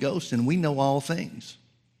the Holy Ghost and we know all things.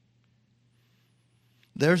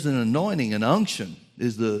 There's an anointing, an unction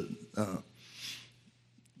is the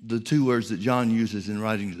two words that John uses in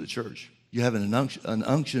writing to the church. You have an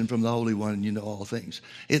unction from the Holy One and you know all things.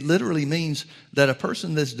 It literally means that a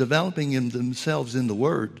person that's developing themselves in the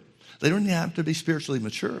Word, they don't even have to be spiritually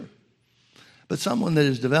mature. But someone that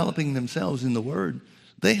is developing themselves in the Word,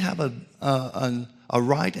 they have a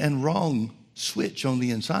right and wrong switch on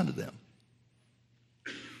the inside of them.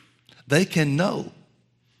 They can know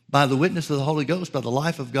by the witness of the Holy Ghost, by the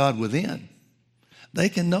life of God within, they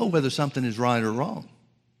can know whether something is right or wrong.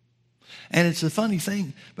 And it's a funny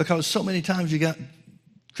thing because so many times you got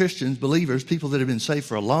Christians, believers, people that have been saved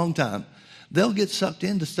for a long time, they'll get sucked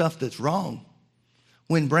into stuff that's wrong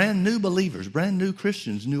when brand new believers, brand new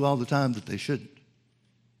Christians knew all the time that they shouldn't.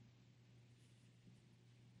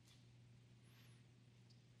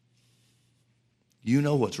 You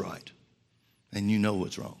know what's right, and you know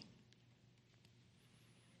what's wrong.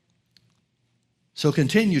 So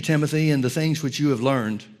continue, Timothy, in the things which you have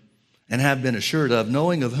learned and have been assured of,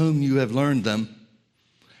 knowing of whom you have learned them,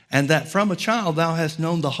 and that from a child thou hast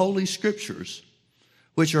known the holy scriptures,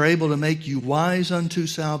 which are able to make you wise unto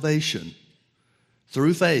salvation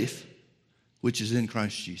through faith, which is in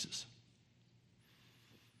Christ Jesus.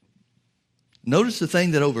 Notice the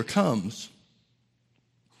thing that overcomes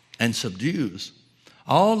and subdues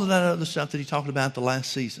all of that other stuff that he talked about the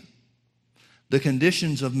last season. The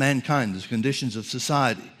conditions of mankind, the conditions of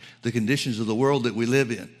society, the conditions of the world that we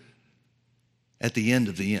live in at the end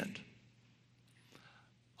of the end.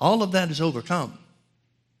 All of that is overcome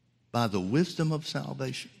by the wisdom of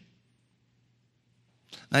salvation.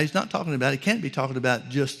 Now, he's not talking about, he can't be talking about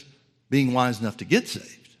just being wise enough to get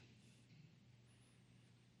saved.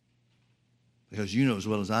 Because you know as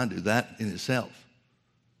well as I do, that in itself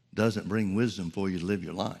doesn't bring wisdom for you to live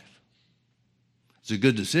your life. It's a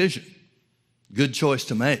good decision, good choice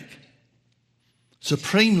to make,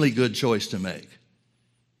 supremely good choice to make.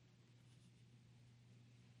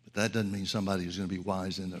 But that doesn't mean somebody is going to be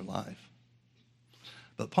wise in their life.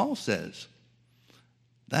 But Paul says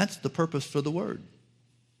that's the purpose for the word.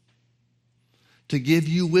 To give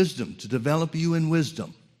you wisdom, to develop you in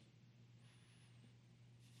wisdom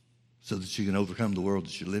so that you can overcome the world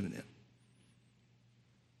that you're living in.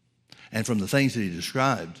 And from the things that he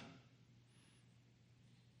described,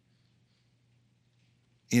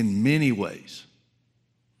 in many ways,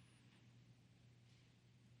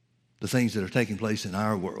 the things that are taking place in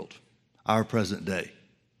our world, our present day,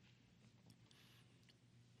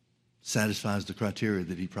 satisfies the criteria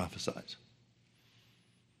that he prophesies.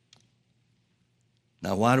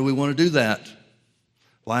 Now, why do we want to do that?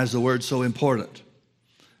 Why is the word so important?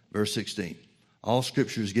 Verse 16, all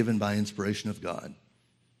scripture is given by inspiration of God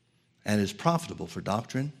and is profitable for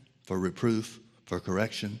doctrine, for reproof, for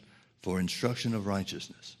correction, for instruction of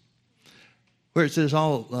righteousness. Where it says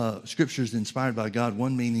all scripture is inspired by God,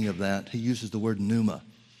 one meaning of that, he uses the word pneuma.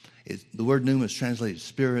 The word pneuma is translated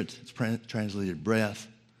spirit, it's translated breath.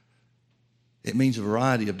 It means a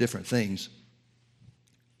variety of different things.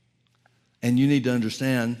 And you need to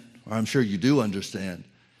understand, or I'm sure you do understand,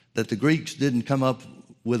 that the Greeks didn't come up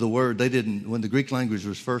with a word. When the Greek language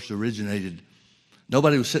was first originated,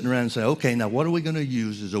 nobody was sitting around and saying, okay, now what are we going to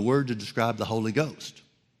use as a word to describe the Holy Ghost?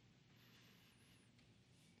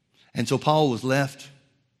 And so Paul was left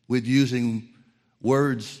with using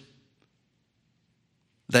words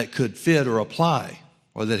that could fit or apply,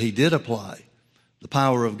 or that he did apply the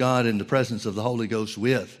power of God and the presence of the Holy Ghost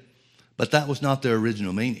with. But that was not their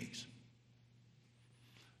original meanings.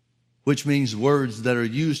 Which means words that are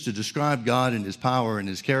used to describe God and his power and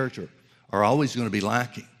his character are always going to be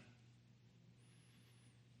lacking.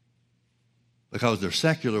 Because they're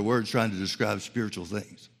secular words trying to describe spiritual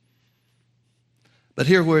things. But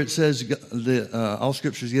here where it says all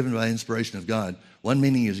scripture is given by inspiration of God, one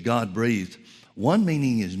meaning is God breathed. One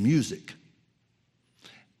meaning is music.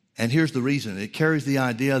 And here's the reason. It carries the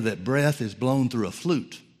idea that breath is blown through a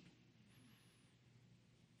flute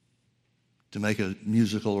to make a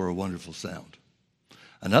musical or a wonderful sound.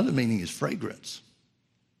 Another meaning is fragrance.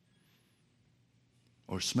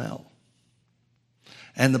 or smell.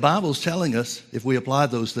 And the Bible is telling us, if we apply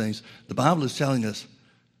those things, the Bible is telling us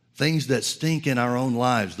things that stink in our own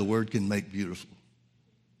lives, the Word can make beautiful.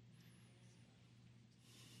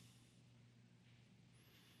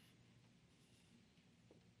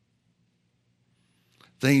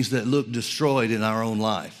 Things that look destroyed in our own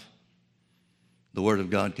life, the Word of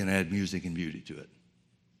God can add music and beauty to it.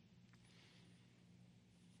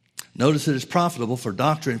 Notice that it's profitable for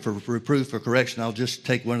doctrine, for reproof, for correction. I'll just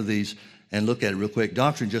take one of these and look at it real quick.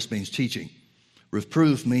 Doctrine just means teaching.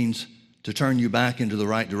 Reproof means to turn you back into the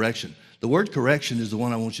right direction. The word correction is the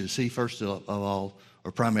one I want you to see first of all,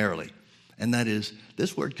 or primarily. And that is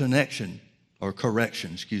this word correction.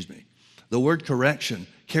 The word correction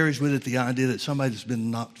carries with it the idea that somebody that's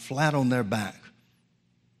been knocked flat on their back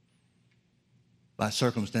by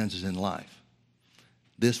circumstances in life.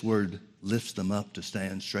 This word lifts them up to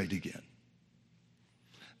stand straight again.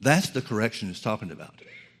 That's the correction it's talking about.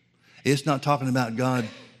 It's not talking about God,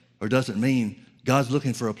 or doesn't mean God's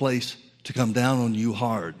looking for a place to come down on you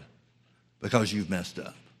hard because you've messed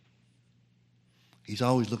up. He's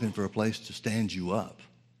always looking for a place to stand you up.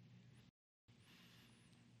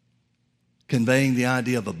 Conveying the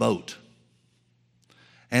idea of a boat.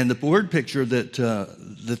 And the word picture that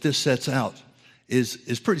this sets out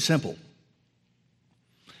is pretty simple.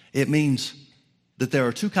 It means that there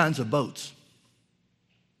are two kinds of boats.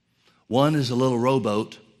 One is a little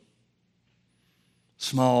rowboat,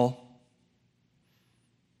 small,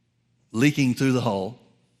 leaking through the hull,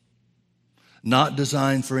 not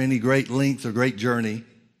designed for any great length or great journey,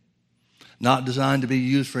 not designed to be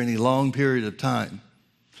used for any long period of time,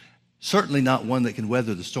 certainly not one that can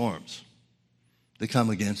weather the storms that come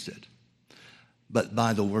against it. But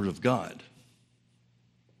by the Word of God,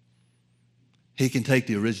 He can take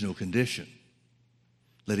the original condition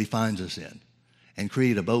that He finds us in and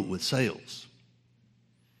create a boat with sails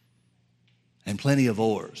and plenty of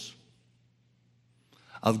oars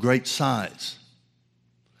of great size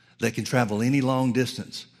that can travel any long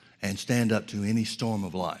distance and stand up to any storm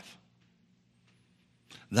of life.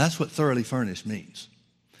 That's what thoroughly furnished means.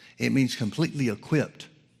 It means completely equipped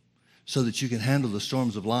so that you can handle the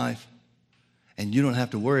storms of life and you don't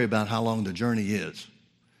have to worry about how long the journey is.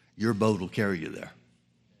 Your boat will carry you there.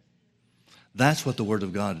 That's what the Word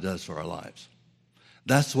of God does for our lives.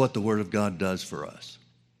 That's what the Word of God does for us.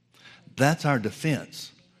 That's our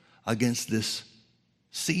defense against this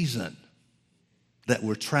season that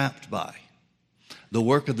we're trapped by. The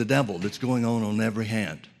work of the devil that's going on every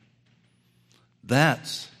hand.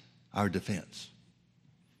 That's our defense.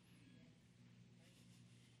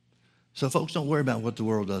 So folks, don't worry about what the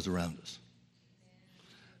world does around us.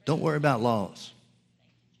 Don't worry about laws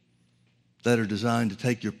that are designed to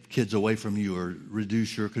take your kids away from you or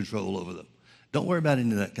reduce your control over them. Don't worry about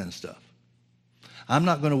any of that kind of stuff. I'm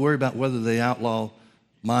not going to worry about whether they outlaw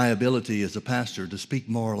my ability as a pastor to speak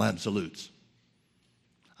moral absolutes.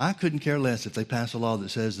 I couldn't care less if they pass a law that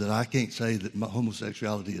says that I can't say that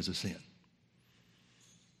homosexuality is a sin.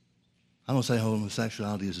 I'm going to say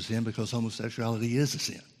homosexuality is a sin because homosexuality is a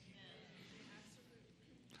sin.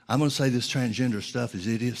 I'm going to say this transgender stuff is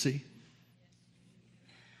idiocy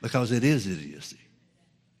because it is idiocy.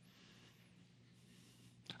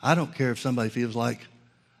 I don't care if somebody feels like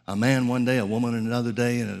a man one day, a woman another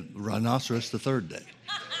day, and a rhinoceros the third day.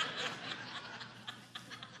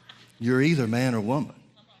 You're either man or woman.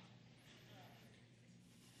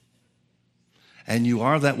 And you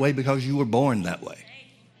are that way because you were born that way.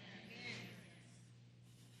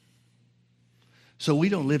 So we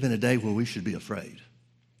don't live in a day where we should be afraid.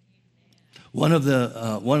 One of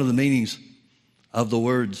the meanings of the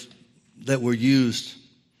words that were used,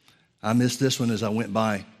 I missed this one as I went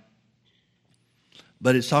by,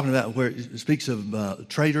 but it's talking about where it speaks of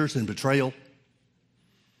traitors and betrayal.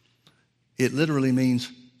 It literally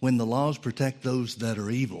means when the laws protect those that are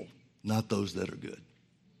evil, not those that are good.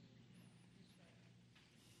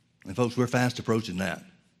 And folks, we're fast approaching that.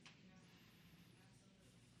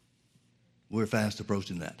 We're fast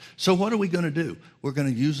approaching that. So what are we going to do? We're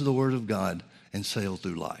going to use the Word of God and sail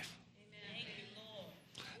through life.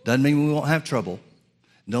 Amen. Doesn't mean we won't have trouble.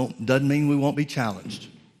 Doesn't mean we won't be challenged.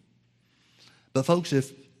 But folks,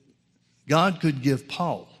 if God could give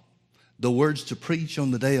Paul the words to preach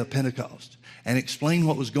on the day of Pentecost and explain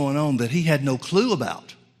what was going on that he had no clue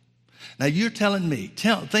about. Now you're telling me,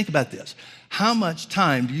 think about this. How much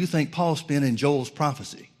time do you think Paul spent in Joel's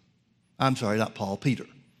prophecy? I'm sorry, not Paul, Peter.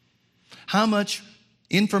 How much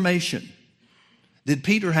information did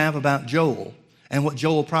Peter have about Joel and what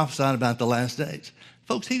Joel prophesied about the last days?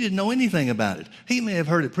 Folks, he didn't know anything about it. He may have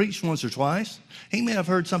heard it preached once or twice. He may have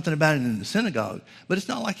heard something about it in the synagogue, but it's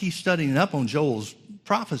not like he's studying up on Joel's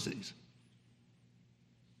prophecies.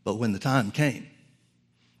 But when the time came,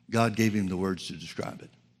 God gave him the words to describe it.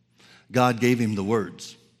 God gave him the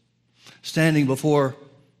words. Standing before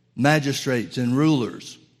magistrates and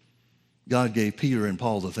rulers, God gave Peter and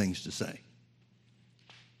Paul the things to say.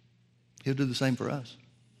 He'll do the same for us.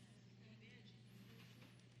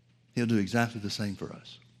 He'll do exactly the same for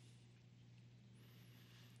us.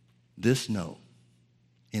 This know,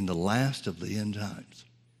 in the last of the end times,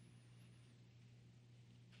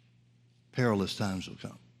 perilous times will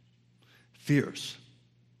come. Fierce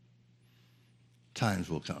times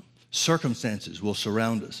will come. Circumstances will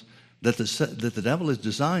surround us that the devil is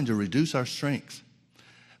designed to reduce our strength.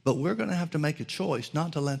 But we're going to have to make a choice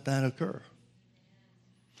not to let that occur.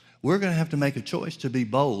 We're going to have to make a choice to be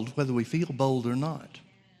bold, whether we feel bold or not.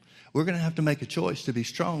 We're going to have to make a choice to be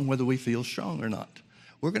strong, whether we feel strong or not.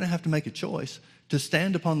 We're going to have to make a choice to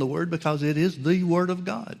stand upon the word because it is the word of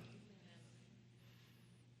God.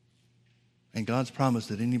 And God's promised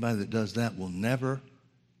that anybody that does that will never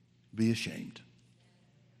be ashamed.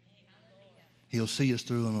 He'll see us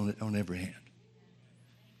through on every hand.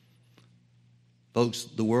 Folks,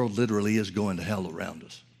 the world literally is going to hell around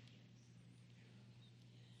us.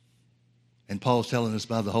 And Paul's telling us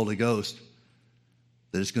by the Holy Ghost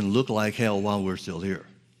that it's going to look like hell while we're still here.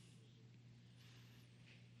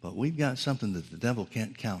 But we've got something that the devil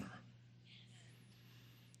can't counter.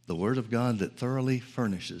 The Word of God that thoroughly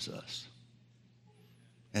furnishes us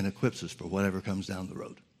and equips us for whatever comes down the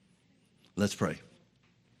road. Let's pray.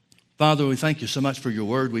 Father, we thank you so much for your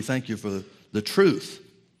word. We thank you for the truth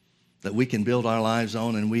that we can build our lives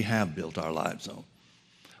on, and we have built our lives on.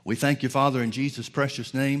 We thank you, Father, in Jesus'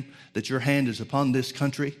 precious name, that your hand is upon this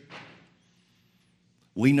country.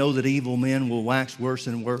 We know that evil men will wax worse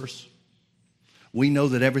and worse. We know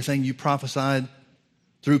that everything you prophesied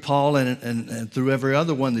through Paul and through every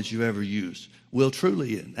other one that you've ever used will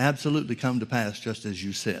truly and absolutely come to pass just as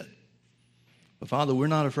you said. But Father, we're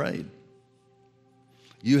not afraid.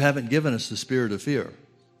 You haven't given us the spirit of fear,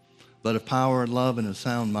 but of power and love and a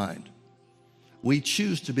sound mind. We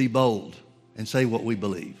choose to be bold and say what we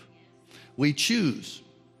believe. We choose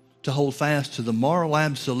to hold fast to the moral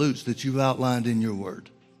absolutes that you've outlined in your word.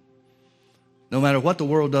 No matter what the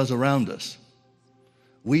world does around us,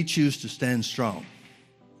 we choose to stand strong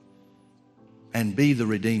and be the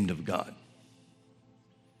redeemed of God.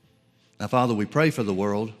 Now, Father, we pray for the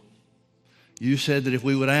world. You said that if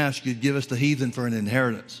we would ask, you'd give us the heathen for an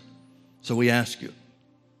inheritance. So we ask you.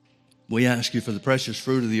 We ask you for the precious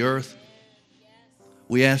fruit of the earth.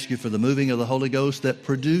 We ask you for the moving of the Holy Ghost that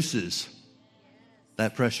produces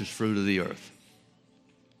that precious fruit of the earth.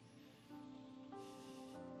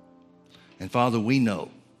 And Father, we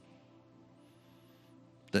know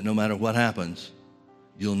that no matter what happens,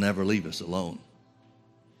 you'll never leave us alone.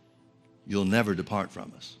 You'll never depart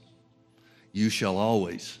from us. You shall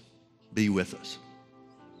always be with us.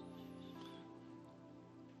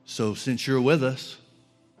 So since you're with us,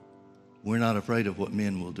 we're not afraid of what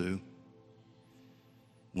men will do.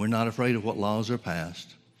 We're not afraid of what laws are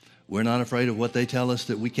passed. We're not afraid of what they tell us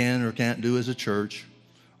that we can or can't do as a church,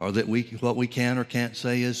 or that what we can or can't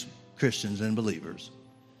say as Christians and believers.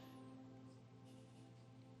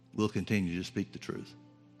 We'll continue to speak the truth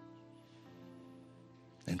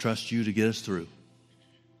and trust you to get us through.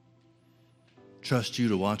 Trust you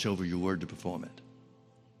to watch over your word to perform it.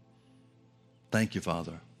 Thank you,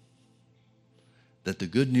 Father, that the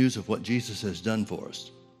good news of what Jesus has done for us,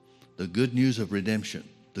 the good news of redemption,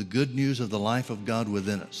 the good news of the life of God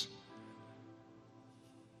within us,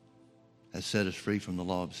 has set us free from the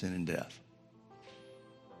law of sin and death.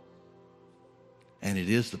 And it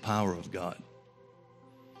is the power of God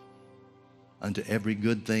unto every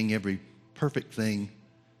good thing, every perfect thing,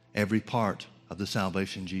 every part of the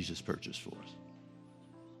salvation Jesus purchased for us.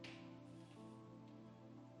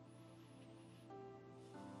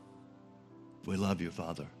 We love you,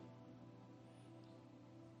 Father.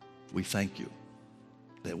 We thank you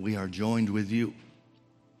that we are joined with you.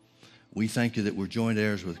 We thank you that we're joint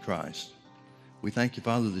heirs with Christ. We thank you,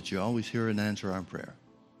 Father, that you always hear and answer our prayer.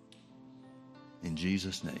 In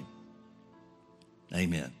Jesus' name,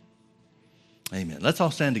 amen. Amen. Let's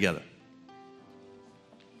all stand together.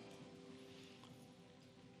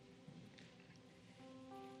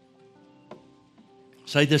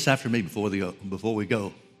 Say this after me before we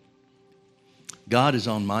go. God is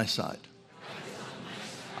on my side.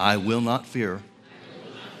 I will not fear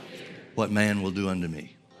what man will do unto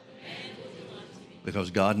me.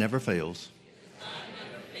 Because God never fails,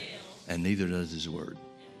 and neither does his word.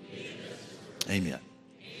 Amen.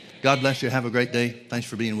 God bless you. Have a great day. Thanks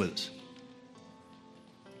for being with us.